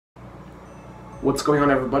What's going on,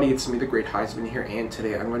 everybody? It's me, TheGreatHeisman here, and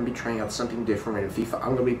today I'm going to be trying out something different in FIFA.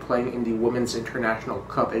 I'm going to be playing in the Women's International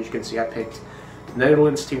Cup. As you can see, I picked the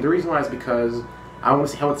Netherlands team. The reason why is because I want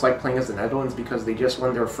to see how it's like playing as the Netherlands, because they just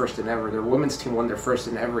won their first and ever. Their women's team won their first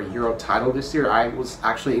and ever Euro title this year. I was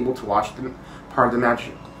actually able to watch them part of the match.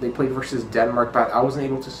 They played versus Denmark, but I wasn't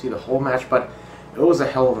able to see the whole match, but it was a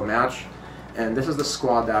hell of a match. And this is the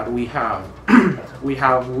squad that we have. We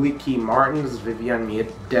have Lieke Martens, Vivian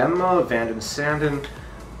Miedema, Van den Sanden,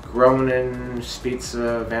 Groningen,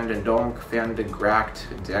 Spitze, Van den Donk, Van de Gracht,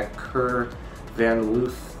 Dekker, Van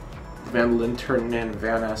Linternen,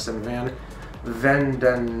 Van Essen, Van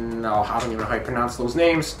den... Oh, I don't even know how you pronounce those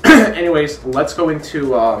names. Anyways, let's go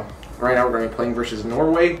into... right now we're going to be playing versus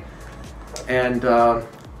Norway. And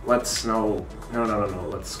let's... No,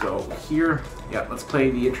 let's go here. Yeah, let's play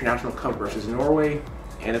the International Cup versus Norway,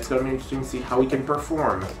 and it's going to be interesting to see how we can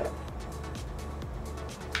perform.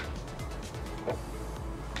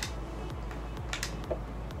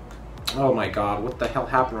 Oh my god, what the hell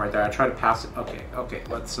happened right there? I tried to pass it. Okay,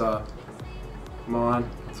 let's, come on.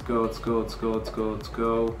 Let's go.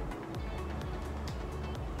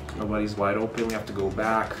 Nobody's wide open, we have to go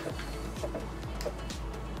back.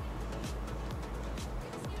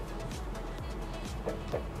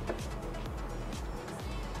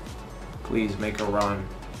 Please make a run.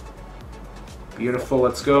 Beautiful,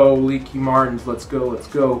 let's go. Lieke Martens, let's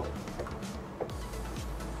go.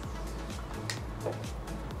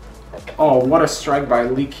 Oh, what a strike by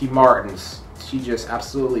Lieke Martens. She just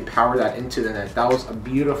absolutely powered that into the net. That was a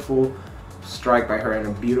beautiful strike by her and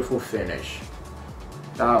a beautiful finish.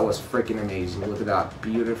 That was freaking amazing. Look at that.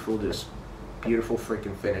 Beautiful, just beautiful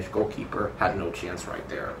freaking finish. Goalkeeper had no chance right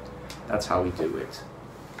there. That's how we do it.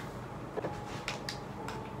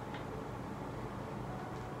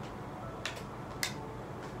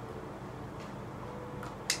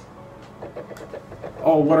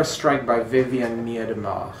 Oh, what a strike by Vivian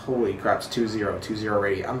Miedema. Holy crap, it's 2-0, 2-0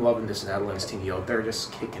 already. I'm loving this Netherlands team, yo. They're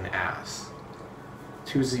just kicking ass.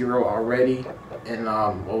 2-0 already in,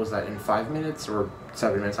 what was that, in 5 minutes or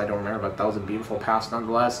 7 minutes? I don't remember, but that was a beautiful pass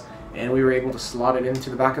nonetheless. And we were able to slot it into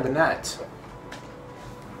the back of the net.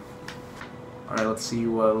 Alright, let's see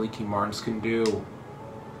what Lieke Martens can do.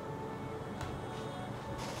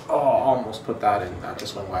 Oh, almost put that in. That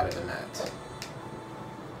just went wide of the net.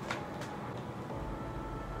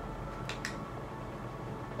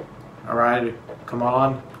 Alright, come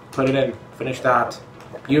on, put it in, finish that.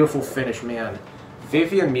 Beautiful finish, man.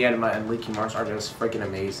 Vivian Miedema and Lieke Martens are just freaking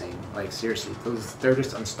amazing. Like, seriously, they're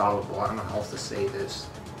just unstoppable. I don't know how else to say this.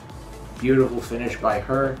 Beautiful finish by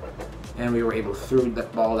her, and we were able to throw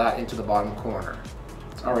that ball into the bottom corner.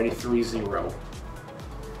 It's already 3-0.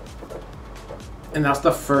 And that's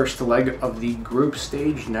the first leg of the group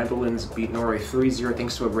stage. Netherlands beat Norway 3-0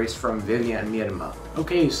 thanks to a brace from Vivian Miedema.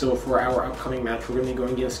 Okay, so for our upcoming match, we're going to be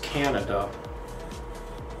going against Canada.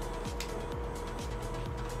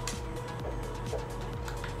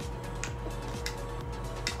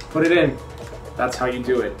 Put it in. That's how you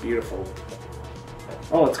do it. Beautiful.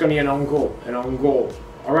 Oh, it's going to be an own goal. An own goal.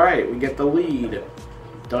 Alright, we get the lead.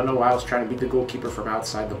 Don't know why I was trying to beat the goalkeeper from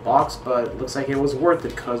outside the box, but it looks like it was worth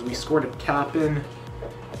it because we scored a tap in,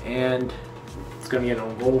 and it's going to be an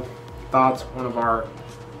own goal. Thought one of our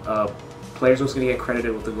players was going to get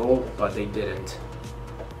credited with the goal, but they didn't.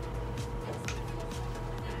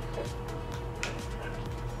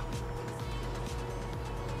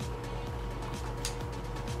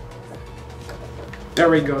 There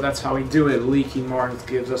we go, that's how we do it. Lieke Martens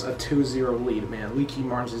gives us a 2-0 lead, man. Lieke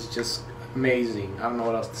Martens is just amazing. I don't know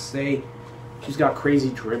what else to say. She's got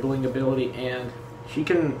crazy dribbling ability, and she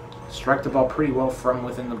can strike the ball pretty well from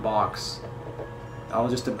within the box. That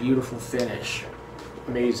was just a beautiful finish.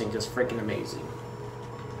 Amazing, just freaking amazing.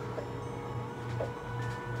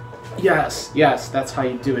 Yes, that's how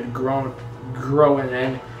you do it.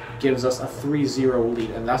 Groningen gives us a 3-0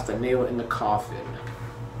 lead, and that's the nail in the coffin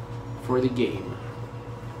for the game.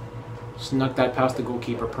 Snuck that past the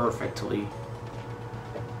goalkeeper perfectly.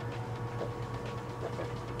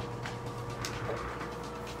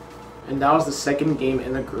 And that was the second game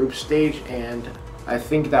in the group stage, and I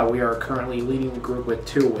think that we are currently leading the group with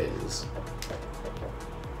 2 wins.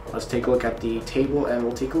 Let's take a look at the table and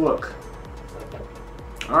we'll take a look.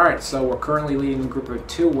 Alright, so we're currently leading the group with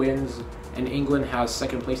 2 wins, and England has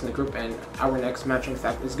second place in the group, and our next match, in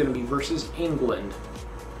fact, is going to be versus England.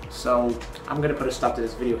 So I'm going to put a stop to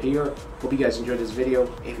this video here. Hope you guys enjoyed this video.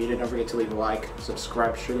 If you did, don't forget to leave a like,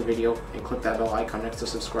 subscribe, share the video, and click that bell icon next to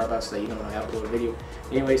subscribe us so that you know when I upload a video.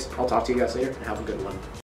 Anyways, I'll talk to you guys later, and have a good one.